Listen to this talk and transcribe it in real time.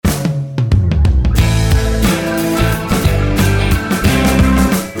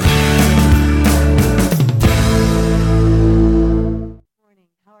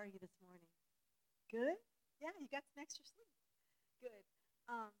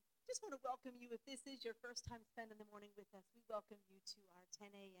just want to welcome you. If this is your first time spending the morning with us, we welcome you to our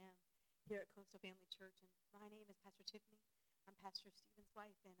 10 a.m. here at Coastal Family Church. And my name is Pastor Tiffany. I'm Pastor Stephen's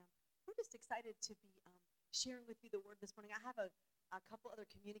wife, and we're just excited to be sharing with you the word this morning. I have a couple other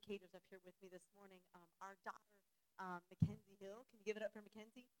communicators up here with me this morning. Our daughter, Mackenzie Hill. Can you give it up for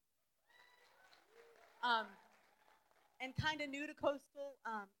Mackenzie? And kind of new to Coastal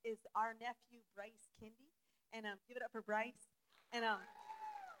is our nephew, Bryce Kindy. And give it up for Bryce. And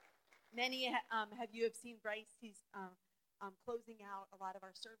many have you have seen Bryce. He's closing out a lot of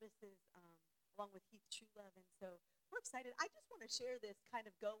our services along with Heath Truelove. And so we're excited. I just want to share this kind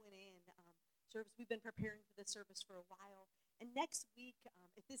of going in service. We've been preparing for this service for a while. And next week,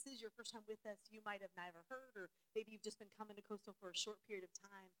 if this is your first time with us, you might have never heard, or maybe you've just been coming to Coastal for a short period of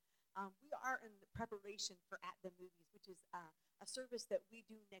time. We are in the preparation for At the Movies, which is a service that we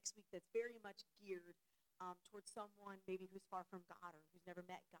do next week that's very much geared towards someone maybe who's far from God or who's never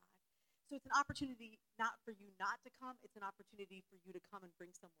met God. So it's an opportunity not for you not to come. It's an opportunity for you to come and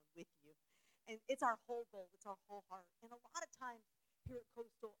bring someone with you. And it's our whole goal. It's our whole heart. And a lot of times here at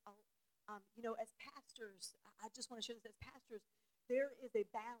Coastal, as pastors, I just want to share this. As pastors, there is a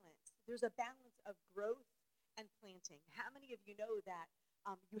balance. There's a balance of growth and planting. How many of you know that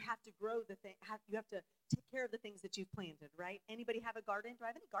you have to grow the thing? You have to take care of the things that you've planted, right? Anybody have a garden? Do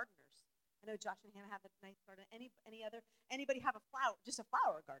I have any gardeners? I know Josh and Hannah have a nice garden. Anybody have just a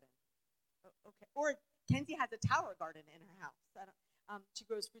flower garden? Oh, okay. Or Kenzie has a tower garden in her house. She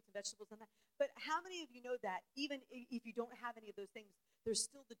grows fruits and vegetables and that. But how many of you know that even if you don't have any of those things, there's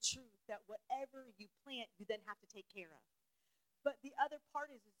still the truth that whatever you plant, you then have to take care of. But the other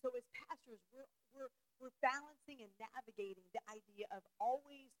part is so as pastors, we're balancing and navigating the idea of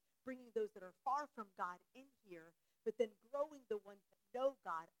always bringing those that are far from God in here, but then growing the ones that know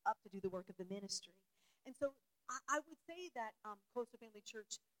God up to do the work of the ministry. And so I would say that Coastal Family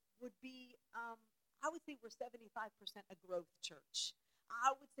Church would be, I would say we're 75% a growth church. I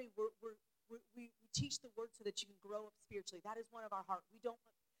would say we teach the word so that you can grow up spiritually. That is one of our heart. We don't,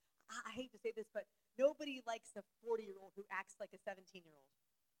 I hate to say this, but nobody likes a 40-year-old who acts like a 17-year-old,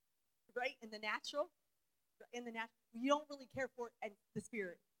 right? In the natural, you don't really care for it and the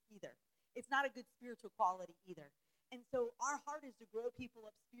spirit either. It's not a good spiritual quality either. And so our heart is to grow people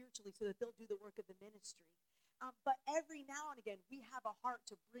up spiritually so that they'll do the work of the ministry. But every now and again, we have a heart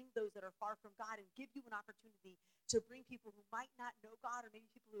to bring those that are far from God and give you an opportunity to bring people who might not know God or maybe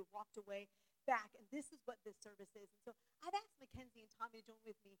people who have walked away back. And this is what this service is. And so I've asked Mackenzie and Tommy to join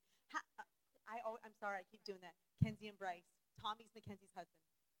with me. I'm sorry, I keep doing that. Kenzie and Bryce. Tommy's Mackenzie's husband.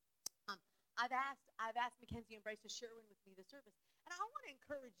 I've asked Mackenzie and Bryce to share with me the service. And I want to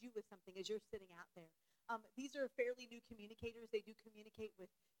encourage you with something as you're sitting out there. These are fairly new communicators. They do communicate with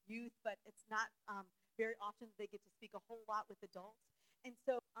youth, but it's not very often they get to speak a whole lot with adults. And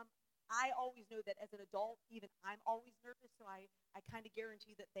so I always know that as an adult, even I'm always nervous, so I kind of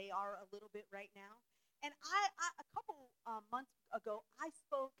guarantee that they are a little bit right now. And a couple months ago, I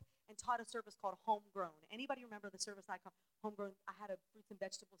spoke and taught a service called Homegrown. Anybody remember the service I called Homegrown? I had a fruits and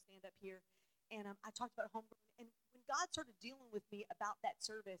vegetable stand up here, and I talked about Homegrown. And when God started dealing with me about that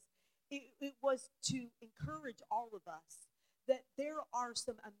service, it was to encourage all of us that there are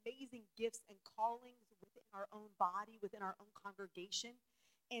some amazing gifts and callings within our own body, within our own congregation.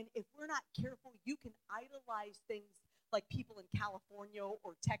 And if we're not careful, you can idolize things like people in California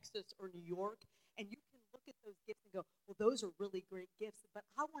or Texas or New York, and you can look at those gifts and go, well, those are really great gifts. But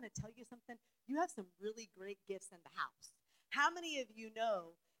I want to tell you something. You have some really great gifts in the house. How many of you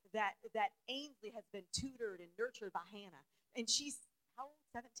know that Ainsley has been tutored and nurtured by Hannah? And she's, how old,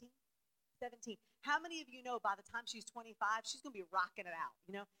 17? 17. How many of you know by the time she's 25, she's going to be rocking it out,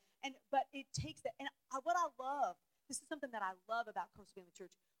 you know? But it takes that. And what I love, this is something that I love about Coastal Family Church.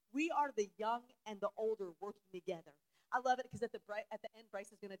 We are the young and the older working together. I love it because at the end,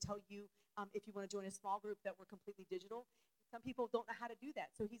 Bryce is going to tell you if you want to join a small group that we're completely digital. Some people don't know how to do that.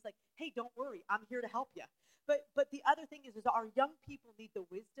 So he's like, hey, don't worry. I'm here to help you. But the other thing is our young people need the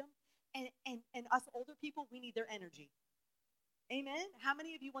wisdom, and us older people, we need their energy. Amen? How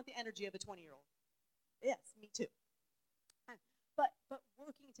many of you want the energy of a 20-year-old? Yes, me too. But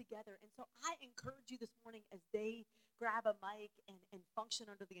working together. And so I encourage you this morning as they grab a mic and function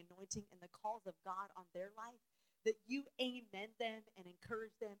under the anointing and the calls of God on their life, that you amen them and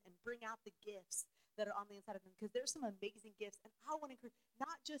encourage them and bring out the gifts that are on the inside of them. Because there's some amazing gifts. And I want to encourage,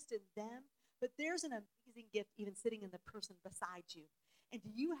 not just in them, but there's an amazing gift even sitting in the person beside you. And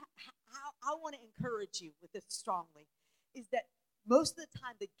I want to encourage you with this strongly, is that most of the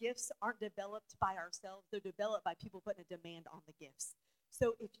time, the gifts aren't developed by ourselves. They're developed by people putting a demand on the gifts.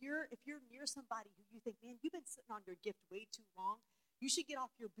 So if you're near somebody who you think, man, you've been sitting on your gift way too long, You should get off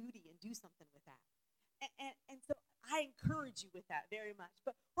your booty and do something with that. And so I encourage you with that very much.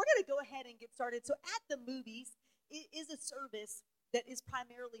 But we're going to go ahead and get started. So at the movies, it is a service that is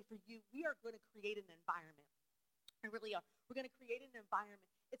primarily for you. We are going to create an environment. We really are. We're going to create an environment.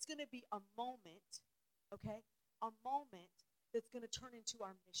 It's going to be a moment, okay? A moment that's going to turn into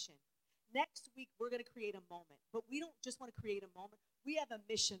our mission. Next week, we're going to create a moment. But we don't just want to create a moment. We have a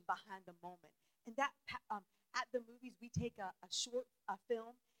mission behind the moment. And that at the movies, we take a short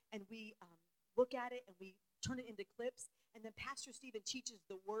film and we look at it and we turn it into clips. And then Pastor Stephen teaches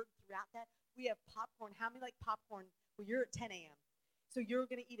the word throughout that. We have popcorn. How many like popcorn? Well, you're at 10 a.m. So you're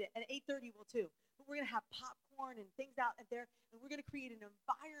going to eat it. At 8:30, we'll too. But we're going to have popcorn and things out there. And we're going to create an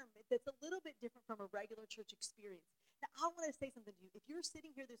environment that's a little bit different from a regular church experience. Now, I want to say something to you. If you're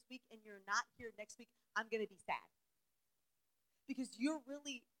sitting here this week and you're not here next week, I'm going to be sad. Because you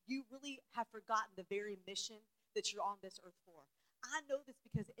really have forgotten the very mission that you're on this earth for. I know this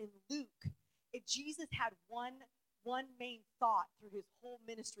because in Luke, if Jesus had one main thought through his whole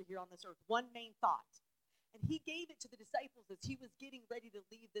ministry here on this earth, one main thought. And he gave it to the disciples as he was getting ready to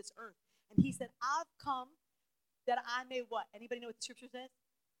leave this earth. And he said, I've come that I may what? Anybody know what the scripture says?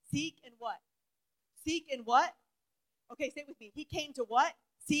 Seek and what? Seek and what? Okay, say it with me. He came to what?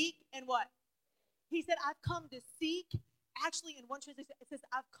 Seek and what? He said, I've come to seek. Actually, in one translation, it says,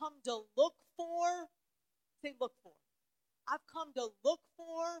 I've come to look for. Say look for. I've come to look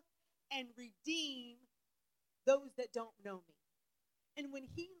for and redeem those that don't know me. And when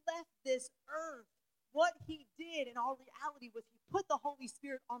he left this earth, what he did in all reality was he put the Holy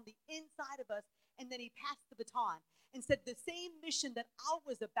Spirit on the inside of us, and then he passed the baton and said the same mission that I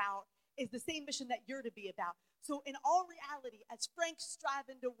was about is the same mission that you're to be about. So in all reality, as Frank's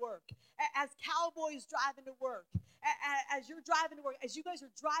driving to work, as Cowboy's driving to work, as you're driving to work, as you guys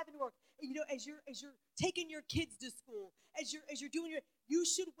are driving to work, you know, as you're taking your kids to school, as you're doing you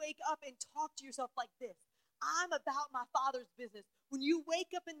should wake up and talk to yourself like this. I'm about my Father's business. When you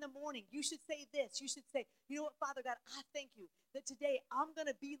wake up in the morning, you should say this. You should say, you know what, Father God, I thank you that today I'm going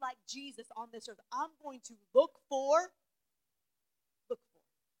to be like Jesus on this earth. I'm going to look for.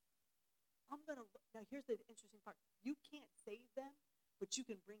 Now, here's the interesting part. You can't save them, but you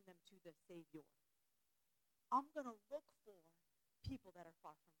can bring them to the Savior. I'm going to look for people that are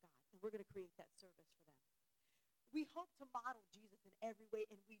far from God, and we're going to create that service for them. We hope to model Jesus in every way,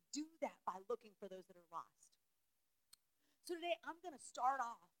 and we do that by looking for those that are lost. So today, I'm going to start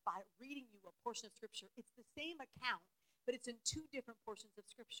off by reading you a portion of Scripture. It's the same account, but it's in two different portions of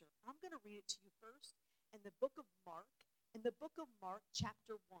Scripture. I'm going to read it to you first in the book of Mark. In the book of Mark,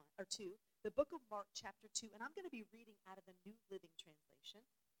 chapter 1 or 2, the book of Mark, chapter 2, and I'm going to be reading out of the New Living Translation.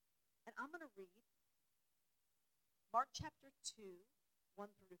 And I'm going to read Mark, chapter 2, 1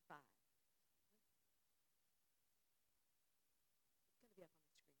 through 5. It's going to be up on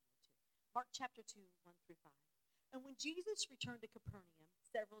the screen there, too. Mark, chapter 2, 1 through 5. And when Jesus returned to Capernaum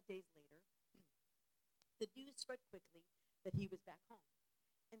several days later, the news spread quickly that he was back home.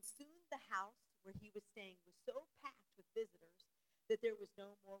 And soon the house where he was staying was so packed with visitors that there was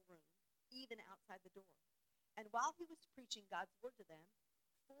no more room, even outside the door. And while he was preaching God's word to them,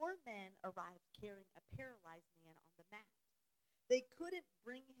 4 men arrived carrying a paralyzed man on the mat. They couldn't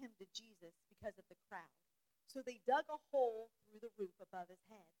bring him to Jesus because of the crowd, so they dug a hole through the roof above his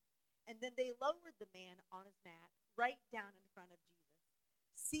head. And then they lowered the man on his mat right down in front of Jesus.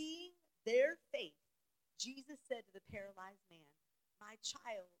 Seeing their faith, Jesus said to the paralyzed man, "My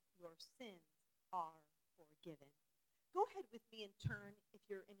child, your sins are forgiven." Go ahead with me and turn, if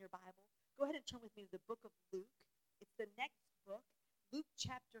you're in your Bible, go ahead and turn with me to the book of Luke. It's the next book, Luke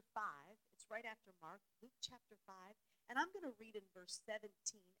chapter 5. It's right after Mark, Luke chapter 5. And I'm going to read in verse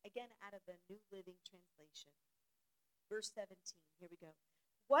 17, again out of the New Living Translation. Verse 17, here we go.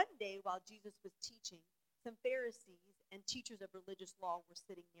 One day while Jesus was teaching, some Pharisees and teachers of religious law were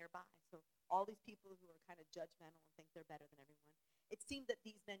sitting nearby. So all these people who are kind of judgmental and think they're better than everyone. It seemed that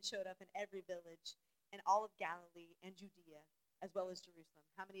these men showed up in every village in all of Galilee and Judea, as well as Jerusalem.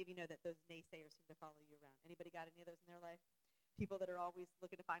 How many of you know that those naysayers seem to follow you around? Anybody got any of those in their life? People that are always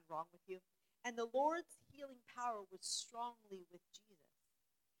looking to find wrong with you? And the Lord's healing power was strongly with Jesus.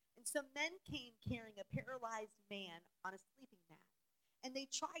 And some men came carrying a paralyzed man on a sleeping mat. And they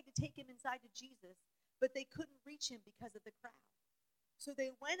tried to take him inside to Jesus, but they couldn't reach him because of the crowd. So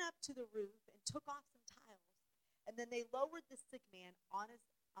they went up to the roof and took off some tiles. And then they lowered the sick man on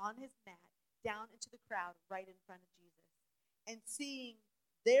his mat down into the crowd right in front of Jesus. And seeing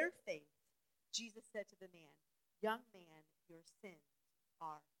their faith, Jesus said to the man, "Young man, your sins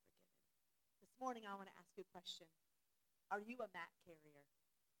are forgiven." This morning I want to ask you a question. Are you a mat carrier?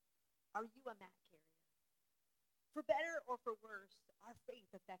 Are you a mat carrier? For better or for worse, our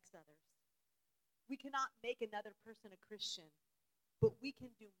faith affects others. We cannot make another person a Christian, but we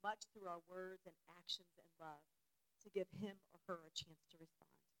can do much through our words and actions and love to give him or her a chance to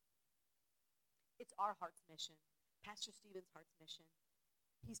respond. It's our heart's mission, Pastor Stephen's heart's mission.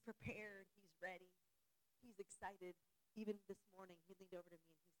 He's prepared, he's ready, he's excited. Even this morning, he leaned over to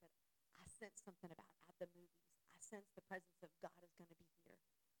me and he said, I sense something about at the movies. I sense the presence of God is going to be here.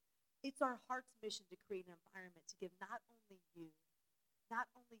 It's our heart's mission to create an environment to give not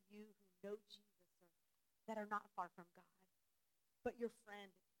only you who know Jesus or that are not far from God, but your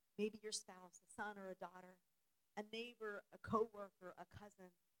friend, maybe your spouse, a son or a daughter, a neighbor, a coworker, a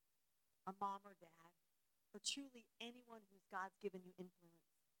cousin, a mom or dad, or truly anyone who's God's given you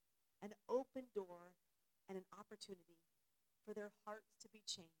influence, an open door and an opportunity for their hearts to be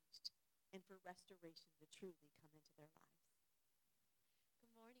changed and for restoration to truly come into their lives.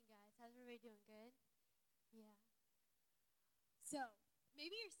 Good morning, guys. How's everybody doing? Good? Yeah. So,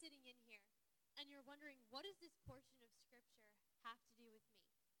 maybe you're sitting in here and you're wondering, what does this portion of Scripture have to do with me?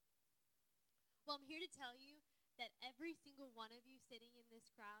 Well, I'm here to tell you that every single one of you sitting in this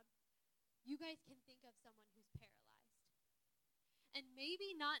crowd, you guys can think of someone who's paralyzed. And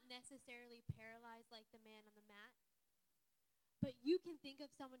maybe not necessarily paralyzed like the man on the mat, but you can think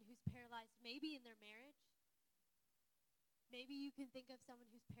of someone who's paralyzed maybe in their marriage. Maybe you can think of someone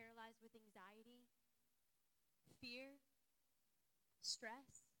who's paralyzed with anxiety, fear,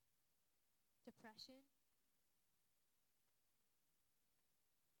 stress, depression.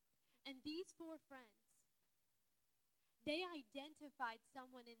 And these four friends, they identified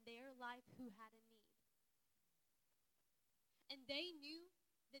someone in their life who had a need. And they knew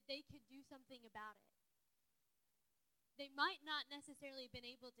that they could do something about it. They might not necessarily have been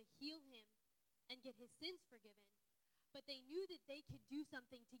able to heal him and get his sins forgiven, but they knew that they could do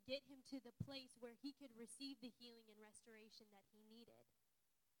something to get him to the place where he could receive the healing and restoration that he needed.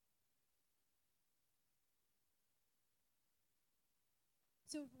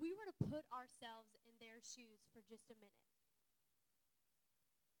 So if we were to put ourselves in their shoes for just a minute,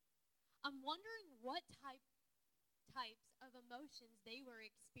 I'm wondering what types of emotions they were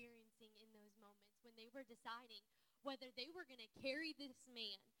experiencing in those moments when they were deciding whether they were going to carry this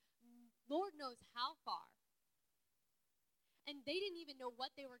man, Lord knows how far. And they didn't even know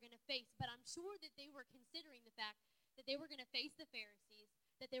what they were going to face, but I'm sure that they were considering the fact that they were going to face the Pharisees,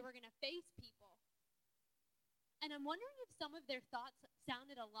 that they were going to face people. And I'm wondering if some of their thoughts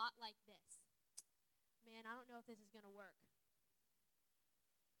sounded a lot like this. Man, I don't know if this is going to work.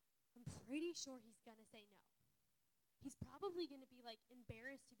 I'm pretty sure he's going to say no. He's probably going to be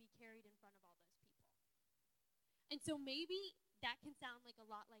embarrassed to be carried in front of all those people. And so maybe that can sound like a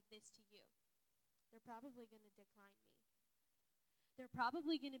lot like this to you. They're probably going to decline me. They're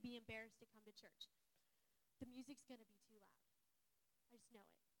probably going to be embarrassed to come to church. The music's going to be too loud. I just know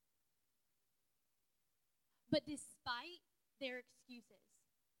it. But despite their excuses,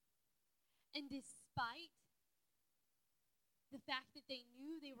 and despite the fact that they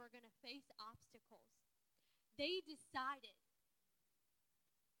knew they were going to face obstacles, they decided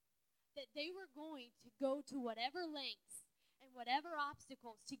that they were going to go to whatever lengths and whatever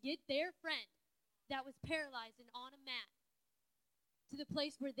obstacles to get their friend that was paralyzed and on a mat to the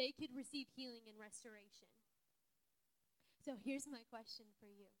place where they could receive healing and restoration. So here's my question for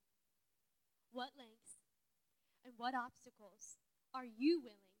you. What lengths and what obstacles are you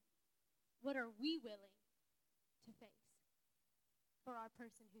willing, what are we willing to face for our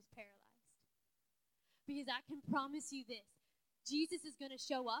person who's paralyzed? Because I can promise you this, Jesus is going to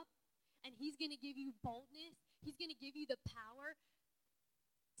show up and he's going to give you boldness. He's going to give you the power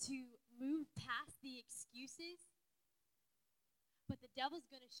to move past the excuses. But the devil's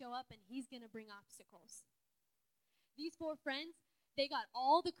going to show up and he's going to bring obstacles. These four friends, they got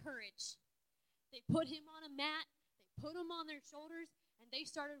all the courage. They put him on a mat, they put him on their shoulders, and they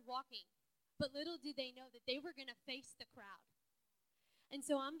started walking. But little did they know that they were going to face the crowd. And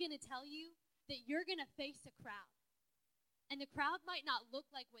so I'm going to tell you that you're going to face a crowd. And the crowd might not look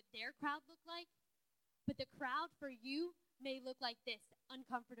like what their crowd looked like, but the crowd for you may look like this,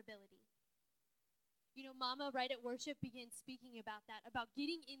 uncomfortability. You know, Mama, right at worship, began speaking about that, about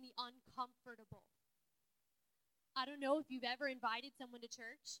getting in the uncomfortable. I don't know if you've ever invited someone to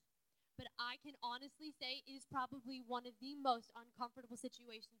church, but I can honestly say it is probably one of the most uncomfortable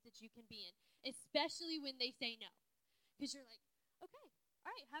situations that you can be in, especially when they say no. Because you're like, okay,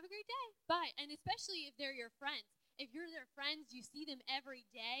 all right, have a great day, bye. And especially if they're your friends. If you're their friends, you see them every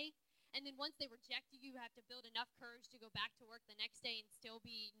day, and then once they reject you, you have to build enough courage to go back to work the next day and still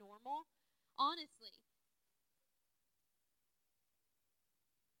be normal. Honestly.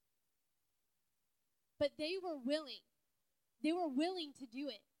 but they were willing. They were willing to do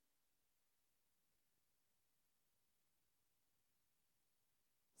it.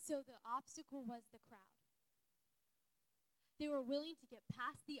 So the obstacle was the crowd. They were willing to get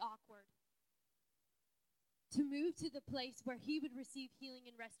past the awkward, to move to the place where he would receive healing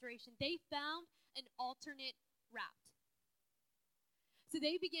and restoration. They found an alternate route. So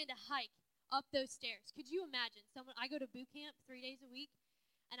they began to hike up those stairs. Could you imagine I go to boot camp 3 days a week,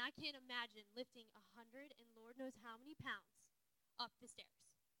 and I can't imagine lifting 100 and Lord knows how many pounds up the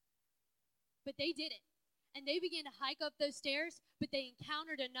stairs. But they did it. And they began to hike up those stairs, but they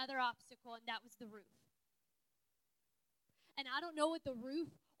encountered another obstacle, and that was the roof. And I don't know what the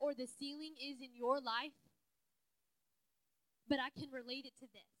roof or the ceiling is in your life, but I can relate it to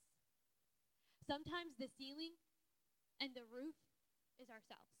this. Sometimes the ceiling and the roof is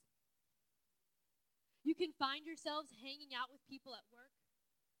ourselves. You can find yourselves hanging out with people at work,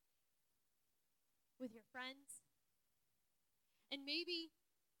 with your friends, and maybe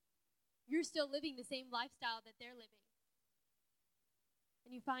you're still living the same lifestyle that they're living.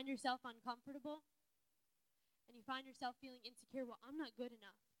 And you find yourself uncomfortable, and you find yourself feeling insecure. Well, I'm not good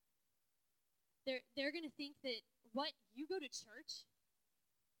enough. They're going to think that, what, you go to church?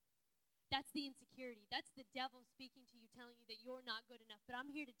 That's the insecurity. That's the devil speaking to you, telling you that you're not good enough. But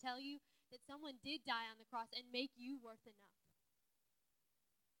I'm here to tell you that someone did die on the cross and make you worth enough.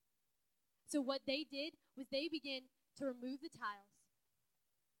 So what they did was they began to remove the tiles.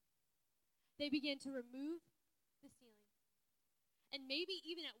 They began to remove the ceiling. And maybe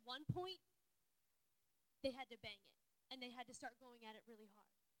even at one point, they had to bang it. And they had to start going at it really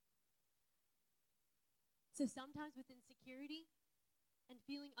hard. So sometimes with insecurity and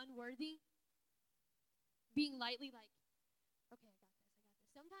feeling unworthy, being lightly like, okay, I got this.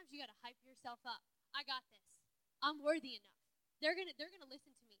 Sometimes you got to hype yourself up. I got this. I'm worthy enough. They're gonna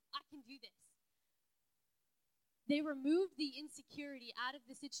listen to me. I can do this. They removed the insecurity out of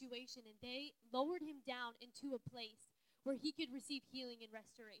the situation, and they lowered him down into a place where he could receive healing and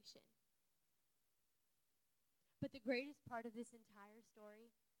restoration. But the greatest part of this entire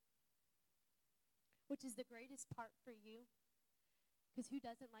story, which is the greatest part for you, because who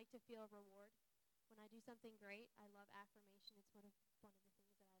doesn't like to feel a reward? When I do something great, I love affirmation. It's one of the things that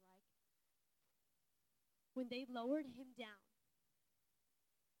I like. When they lowered him down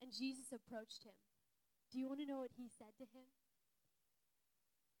and Jesus approached him, do you want to know what he said to him?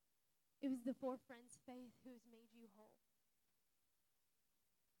 It was the 4 friends' faith who has made you whole.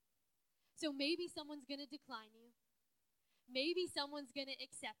 So maybe someone's going to decline you. Maybe someone's going to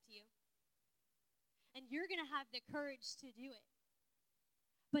accept you. And you're going to have the courage to do it.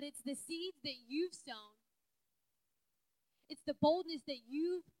 But it's the seeds that you've sown. It's the boldness that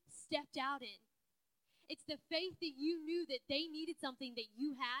you've stepped out in. It's the faith that you knew that they needed something that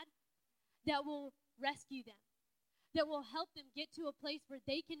you had that will rescue them, that will help them get to a place where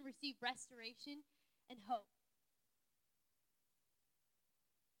they can receive restoration and hope.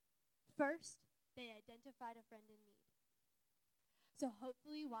 First, they identified a friend in need. So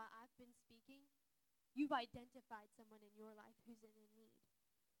hopefully while I've been speaking, you've identified someone in your life who's in a need,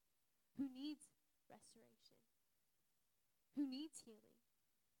 who needs restoration, who needs healing.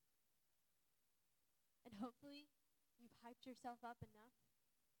 And hopefully you've hyped yourself up enough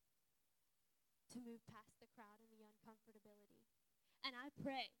to move past the crowd and the uncomfortability. And I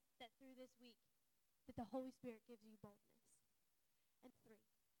pray that through this week, that the Holy Spirit gives you boldness. And 3,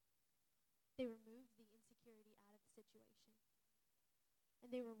 they removed the insecurity out of the situation.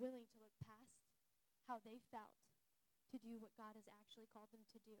 And they were willing to look past how they felt to do what God has actually called them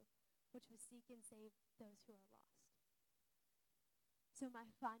to do, which was seek and save those who are lost. So my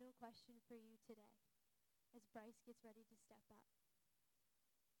final question for you today, as Bryce gets ready to step up,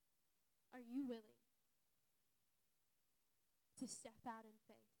 are you willing to step out in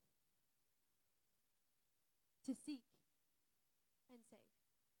faith, to seek and save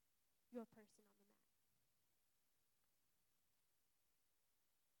your person on the mat?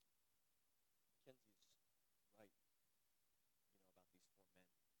 Kenzie's right, about these 4 men.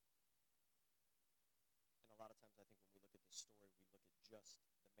 And a lot of times I think when we look at this story, we look at just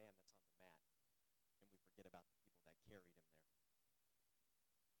the man that's on the mat, and we forget about the people that carried him there.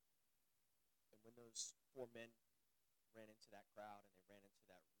 And when those 4 men ran into that crowd and they ran into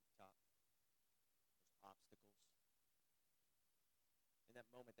that rooftop, those obstacles, in that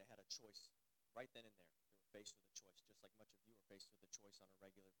moment they had a choice right then and there. They were faced with a choice, just like much of you are faced with a choice on a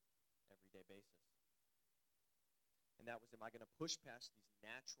regular, everyday basis. And that was, am I going to push past these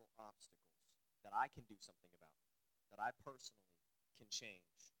natural obstacles that I can do something about, that I personally can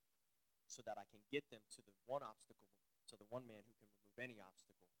change, so that I can get them to the one obstacle, to the one man who can remove any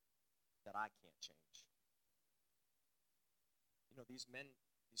obstacle that I can't change?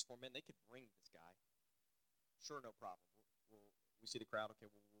 These four men, they could bring this guy. Sure, no problem. We see the crowd.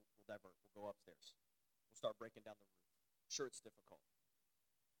 Okay, we'll divert. We'll go upstairs. We'll start breaking down the roof. Sure, it's difficult.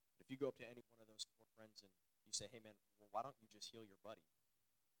 But if you go up to any one of those four friends and you say, hey, man, well, why don't you just heal your buddy?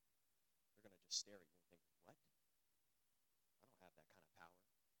 They're going to just stare at you and think, what? I don't have that kind of power.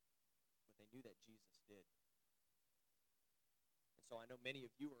 But they knew that Jesus did. And so I know many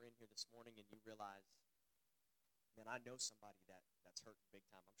of you are in here this morning and you realize, man, I know somebody that's hurting big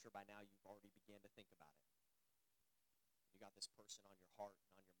time. I'm sure by now you've already began to think about it. You got this person on your heart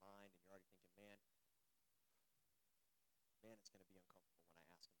and on your mind, and you're already thinking, man, it's going to be uncomfortable when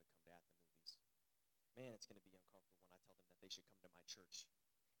I ask them to come to At the Movies. Man, it's going to be uncomfortable when I tell them that they should come to my church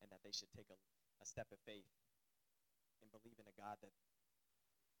and that they should take a step of faith and believe in a God that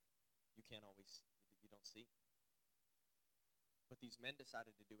you don't see. But these men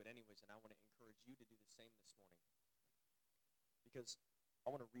decided to do it anyways, and I want to encourage you to do the same this morning. Because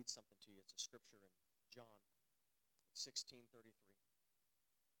I want to read something to you. It's a scripture in John 16:33.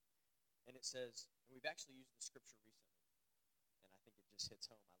 And it says, and we've actually used the scripture recently, and I think it just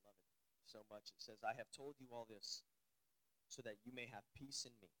hits home. I love it so much. It says, I have told you all this so that you may have peace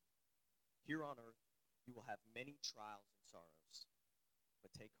in me. Here on earth, you will have many trials and sorrows,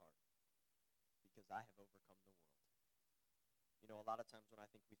 but take heart, because I have overcome the world. A lot of times when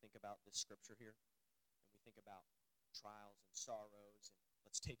we think about this scripture here, and we think about trials and sorrows, and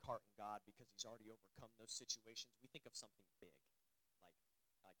let's take heart in God because he's already overcome those situations, we think of something big, like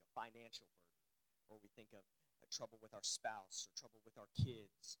a financial burden, or we think of trouble with our spouse, or trouble with our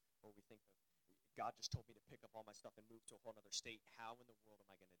kids, or we think of, God just told me to pick up all my stuff and move to a whole other state. How in the world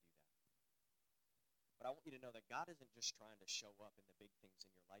am I going to do that? But I want you to know that God isn't just trying to show up in the big things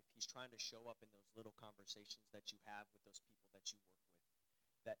in your life. He's trying to show up in those little conversations that you have with those people that you work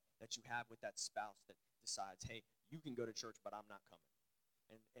with, that you have with that spouse that decides, hey, you can go to church, but I'm not coming.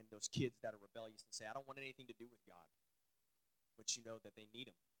 And those kids that are rebellious and say, I don't want anything to do with God, but you know that they need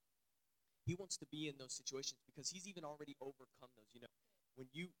him. He wants to be in those situations because he's even already overcome those. When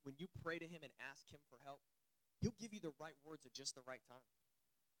you pray to him and ask him for help, he'll give you the right words at just the right time.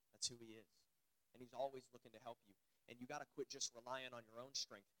 That's who he is. And he's always looking to help you. And you got to quit just relying on your own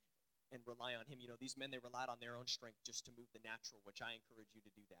strength and rely on him. These men, they relied on their own strength just to move the natural, which I encourage you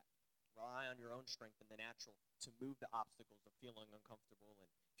to do that. Rely on your own strength and the natural to move the obstacles of feeling uncomfortable and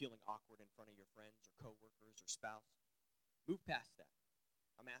feeling awkward in front of your friends or coworkers or spouse. Move past that.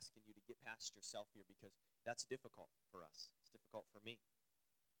 I'm asking you to get past yourself here because that's difficult for us. It's difficult for me.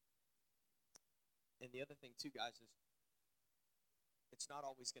 And the other thing too, guys, is it's not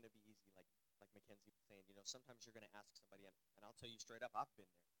always going to be easy, like Mackenzie was saying. Sometimes you're going to ask somebody, and I'll tell you straight up, I've been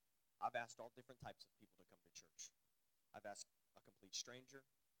there. I've asked all different types of people to come to church. I've asked a complete stranger.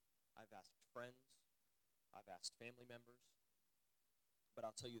 I've asked friends. I've asked family members. But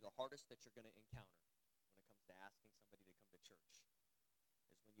I'll tell you, the hardest that you're going to encounter when it comes to asking somebody to come to church is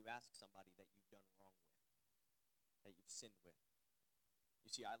when you ask somebody that you've done wrong with, that you've sinned with. You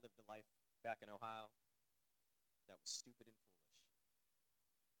see, I lived a life back in Ohio that was stupid and foolish.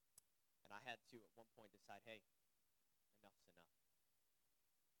 And I had to, at one point, decide, hey, enough's enough.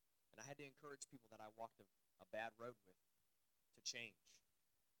 And I had to encourage people that I walked a bad road with to change.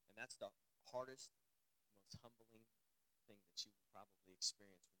 And that's the hardest, most humbling thing that you will probably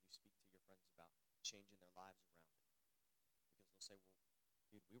experience when you speak to your friends about changing their lives around. Because they'll say, well,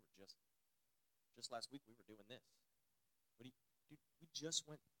 dude, we were just last week we were doing this. Dude, we just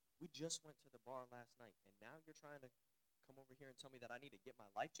went to the bar last night, and now you're trying to come over here and tell me that I need to get my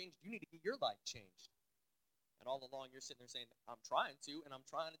life changed? You need to get your life changed. And all along you're sitting there saying, I'm trying to, and I'm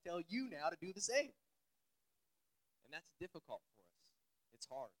trying to tell you now to do the same. And that's difficult for us. It's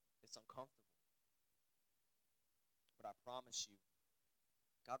hard. It's uncomfortable. But I promise you,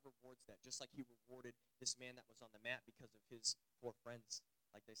 God rewards that, just like he rewarded this man that was on the mat because of his four friends.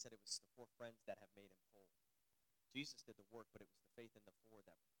 Like they said, it was the four friends that have made him whole. Jesus did the work, but it was the faith in the four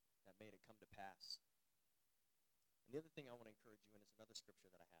that made it come to pass. And the other thing I want to encourage you in is another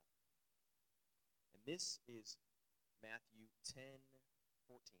scripture that I have. And this is Matthew 10:14.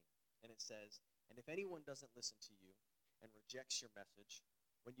 And it says, and if anyone doesn't listen to you and rejects your message,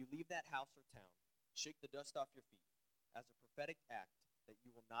 when you leave that house or town, shake the dust off your feet as a prophetic act that you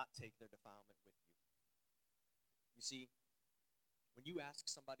will not take their defilement with you. You see, when you ask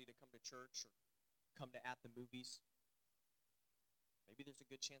somebody to come to church or come to At the Movies, maybe there's a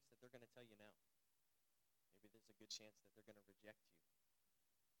good chance that they're going to tell you no. Maybe there's a good chance that they're going to reject you.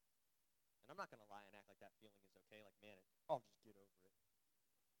 And I'm not going to lie and act like that feeling is okay. Like, man, I'll just get over it.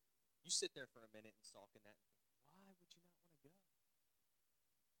 You sit there for a minute and sulk in that and think, why would you not want to go?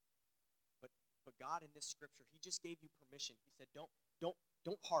 But But God in this scripture, he just gave you permission. He said, don't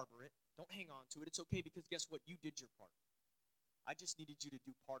harbor it. Don't hang on to it. It's okay because guess what? You did your part. I just needed you to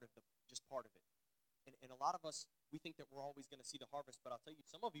do part of it. And a lot of us, we think that we're always going to see the harvest, but I'll tell you,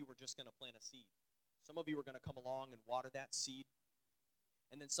 some of you were just going to plant a seed. Some of you were going to come along and water that seed,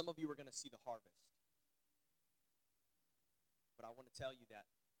 and then some of you were going to see the harvest. But I want to tell you that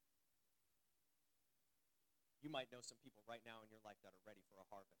you might know some people right now in your life that are ready for a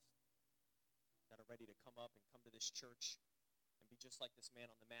harvest, that are ready to come up and come to this church and be just like this man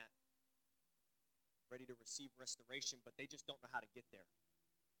on the mat, ready to receive restoration, but they just don't know how to get there.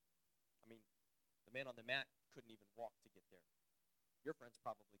 I mean, the man on the mat couldn't even walk to get there. Your friends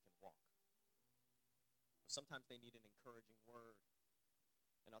probably can walk. But sometimes they need an encouraging word.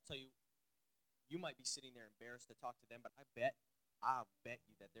 And I'll tell you, you might be sitting there embarrassed to talk to them, but I'll bet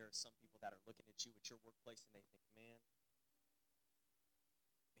you that there are some people that are looking at you at your workplace and they think, man,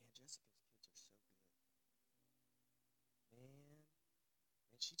 Jessica's kids are so good.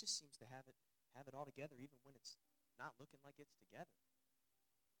 Man, she just seems to have it all together even when it's not looking like it's together.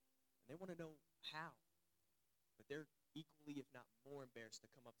 And they want to know how. But they're equally, if not more, embarrassed to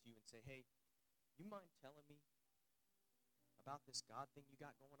come up to you and say, hey, you mind telling me about this God thing you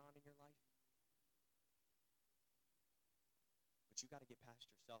got going on in your life? But you got to get past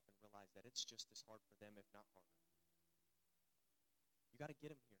yourself and realize that it's just as hard for them, if not harder. You got to get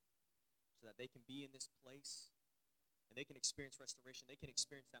them here so that they can be in this place and they can experience restoration. They can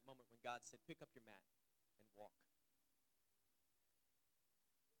experience that moment when God said, pick up your mat and walk.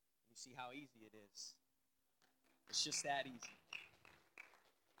 And you see how easy it is. It's just that easy.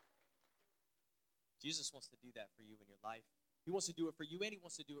 Jesus wants to do that for you in your life. He wants to do it for you, and he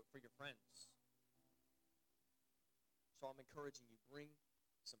wants to do it for your friends. So I'm encouraging you, bring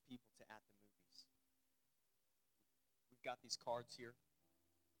some people to At the Movies. We've got these cards here.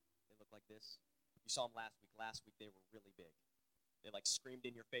 They look like this. You saw them last week. Last week they were really big. They like screamed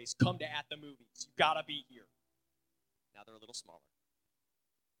in your face, come to At the Movies. You gotta be here. Now they're a little smaller.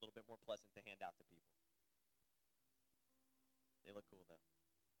 A little bit more pleasant to hand out to people. They look cool though.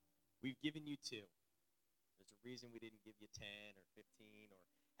 We've given you 2. There's a reason we didn't give you 10 or 15 or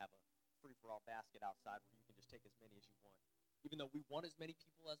have a free-for-all basket outside where you can just take as many as you want. Even though we want as many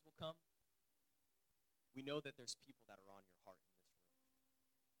people as will come, we know that there's people that are on your heart in this room.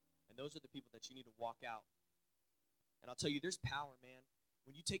 And those are the people that you need to walk out. And I'll tell you, there's power, man.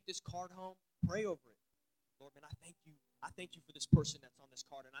 When you take this card home, pray over it. Lord, man, I thank you. I thank you for this person that's on this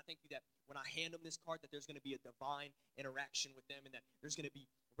card. And I thank you that when I hand them this card, that there's going to be a divine interaction with them and that there's going to be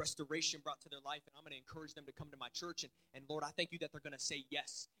restoration brought to their life. And I'm going to encourage them to come to my church. And Lord, I thank you that they're going to say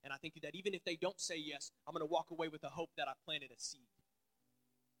yes. And I thank you that even if they don't say yes, I'm going to walk away with the hope that I planted a seed.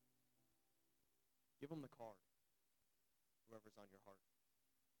 Give them the card, whoever's on your heart.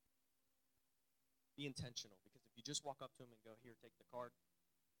 Be intentional, because if you just walk up to them and go, here, take the card,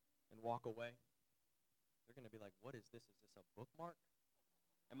 and walk away, they're going to be like, what is this? Is this a bookmark?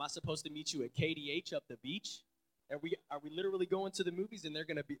 Am I supposed to meet you at KDH up the beach? Are we literally going to the movies? And they're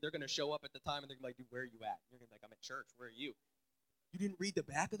going to show up at the time and they're going to be like, dude, where are you at? You're going to be like, I'm at church. Where are you? You didn't read the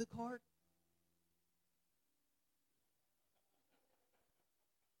back of the card?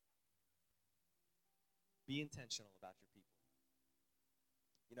 Be intentional about your people.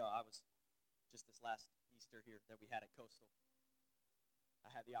 You know, I was just this last Easter here that we had at Coastal.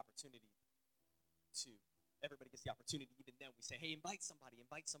 I had the opportunity to, everybody gets the opportunity, even then we say, hey, invite somebody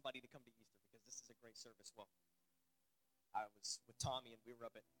to come to Easter because this is a great service. Well, I was with Tommy and we were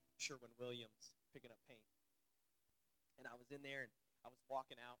up at Sherwin-Williams picking up paint. And I was in there and I was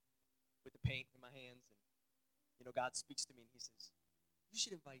walking out with the paint in my hands, and you know, God speaks to me and he says, you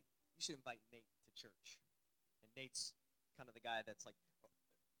should invite Nate to church. And Nate's kind of the guy that's like,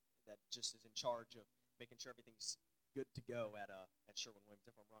 that just is in charge of making sure everything's good to go at Sherwin-Williams.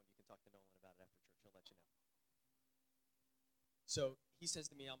 If I'm wrong, you can talk to Nolan about it after church. He'll let you know. So he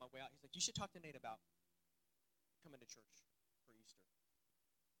says to me on my way out, he's like, you should talk to Nate about coming to church for Easter.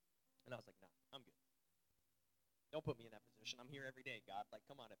 And I was like, no, I'm good. Don't put me in that position. I'm here every day, God. Like,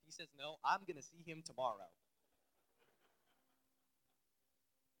 come on. If he says no, I'm going to see him tomorrow.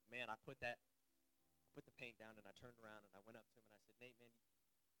 Man, I put the paint down and I turned around and I went up to him and I said, Nate, man,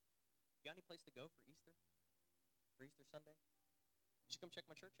 you got any place to go for Easter? For Easter Sunday? You should come check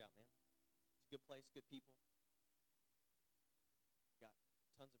my church out, man. It's a good place, good people. Got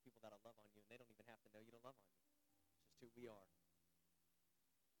tons of people that'll love on you, and they don't even have to know you to love on you. It's just who we are.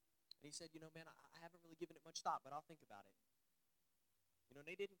 And he said, you know, man, I haven't really given it much thought, but I'll think about it. You know,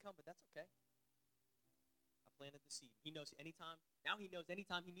 Nate didn't come, but that's okay. I planted the seed. He knows anytime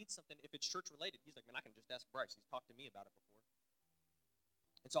he needs something, if it's church related, he's like, man, I can just ask Bryce. He's talked to me about it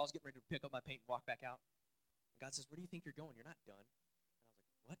before. And so I was getting ready to pick up my paint and walk back out. And God says, where do you think you're going? You're not done. And I was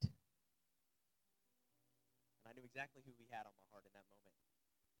like, what? And I knew exactly who he had on my heart in that moment.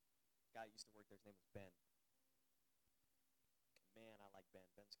 The guy I used to work there, his name was Ben. Man, I like Ben.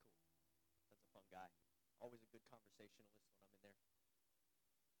 Ben's cool. Ben's a fun guy. Always a good conversationalist when I'm in there.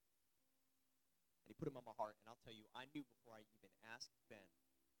 And he put him on my heart, and I'll tell you, I knew before I even asked Ben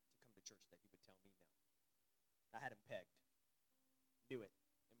to come to church that he would tell me no. I had him pegged. Knew it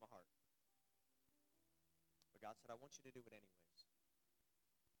in my heart. But God said, I want you to do it anyways.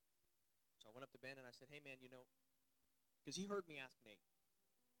 So I went up to Ben and I said, hey man, because he heard me ask Nate.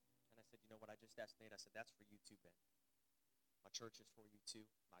 And I said, you know what, I just asked Nate. I said, that's for you too, Ben. My church is for you too.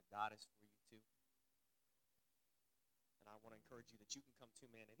 My God is for you too. And I want to encourage you that you can come too,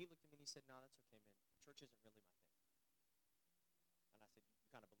 man. And he looked at me and he said, no, that's okay, man. Church isn't really my thing. And I said, you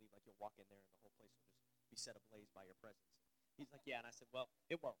kind of believe like you'll walk in there and the whole place will just be set ablaze by your presence. He's like, yeah. And I said, well,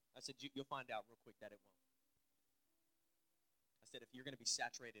 it won't. I said, you'll find out real quick that it won't. I said, if you're going to be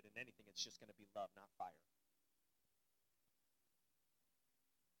saturated in anything, it's just going to be love, not fire.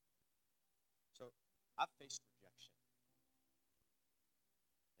 So I've faced rejection.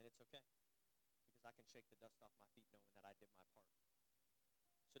 And it's okay. Because I can shake the dust off my feet knowing that I did my part.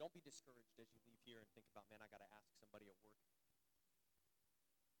 So don't be discouraged as you leave here and think about, man, I got to ask somebody at work.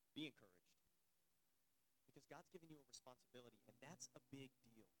 Be encouraged. Because God's given you a responsibility, and that's a big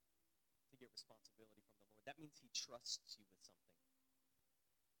deal to get responsibility from the Lord. That means he trusts you with something.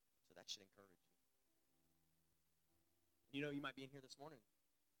 So that should encourage you. You know, you might be in here this morning.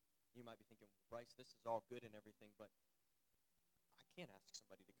 You might be thinking, Bryce, this is all good and everything, but I can't ask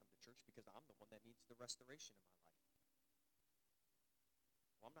somebody to come to church because I'm the one that needs the restoration in my life.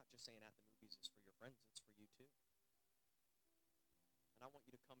 Well, I'm not just saying at the movies is for your friends, it's for you too. And I want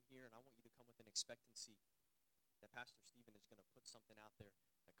you to come here, and I want you to come with an expectancy that Pastor Stephen is going to put something out there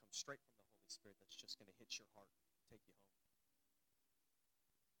that comes straight from the Holy Spirit that's just going to hit your heart and take you home.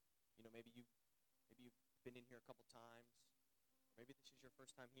 You know, maybe you've been in here a couple times, or maybe this is your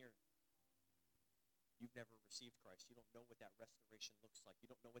first time here. You've never received Christ. You don't know what that restoration looks like. You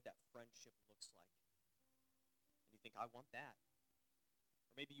don't know what that friendship looks like. And you think, I want that.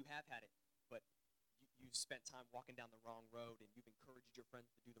 Or maybe you have had it, but you've spent time walking down the wrong road and you've encouraged your friends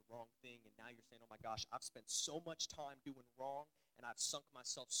to do the wrong thing, and now you're saying, oh my gosh, I've spent so much time doing wrong and I've sunk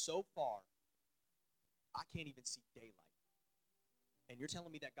myself so far, I can't even see daylight. And you're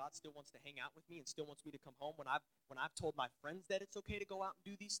telling me that God still wants to hang out with me and still wants me to come home when I've told my friends that it's okay to go out and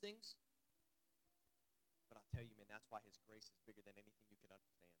do these things? But I'll tell you, man, that's why his grace is bigger than anything you can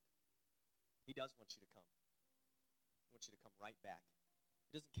understand. He does want you to come. He wants you to come right back.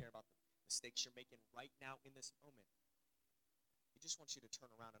 He doesn't care about the mistakes you're making right now in this moment. He just wants you to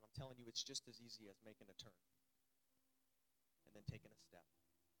turn around, and I'm telling you, it's just as easy as making a turn and then taking a step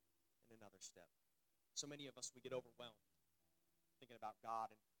and another step. So many of us, we get overwhelmed thinking about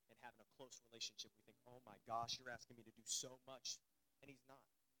God and having a close relationship. We think, oh my gosh, you're asking me to do so much, and he's not.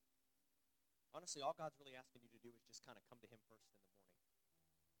 Honestly, all God's really asking you to do is just kind of come to him first in the morning.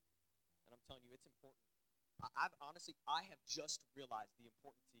 And I'm telling you, it's important. I have just realized the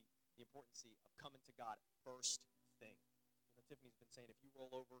importance of coming to God first thing. You know, Tiffany's been saying, if you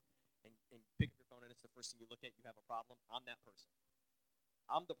roll over and pick up your phone and it's the first thing you look at, you have a problem, I'm that person.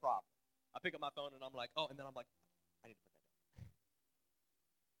 I'm the problem. I pick up my phone and I'm like, oh, and then I'm like, I need to put that down.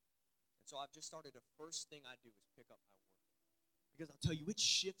 And so I've just started, the first thing I do is pick up my word. Because I'll tell you, it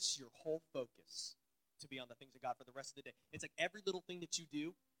shifts your whole focus to be on the things of God for the rest of the day. It's like every little thing that you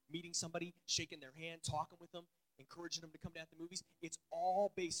do, meeting somebody, shaking their hand, talking with them, encouraging them to come down to the movies, it's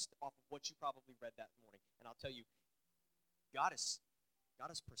all based off of what you probably read that morning. And I'll tell you, God is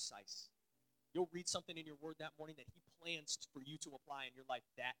precise. You'll read something in your word that morning that he plans for you to apply in your life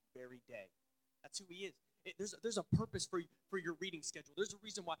that very day. That's who he is. There's a purpose for your reading schedule. There's a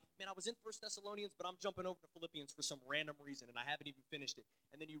reason why. Man, I was in 1 Thessalonians, but I'm jumping over to Philippians for some random reason, and I haven't even finished it.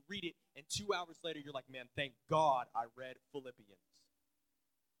 And then you read it, and 2 hours later, you're like, man, thank God I read Philippians.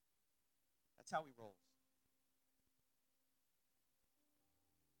 That's how he rolls.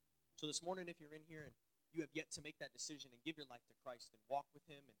 So this morning, if you're in here and you have yet to make that decision and give your life to Christ and walk with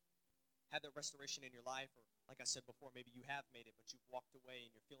him and have that restoration in your life, or like I said before, maybe you have made it, but you've walked away and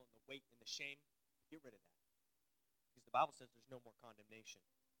you're feeling the weight and the shame, get rid of that. Because the Bible says there's no more condemnation.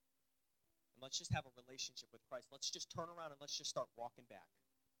 And let's just have a relationship with Christ. Let's just turn around and let's just start walking back.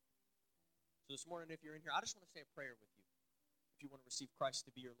 So this morning, if you're in here, I just want to say a prayer with you. If you want to receive Christ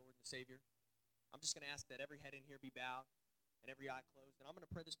to be your Lord and Savior, I'm just going to ask that every head in here be bowed and every eye closed. And I'm going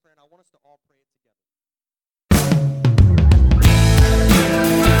to pray this prayer, and I want us to all pray it together.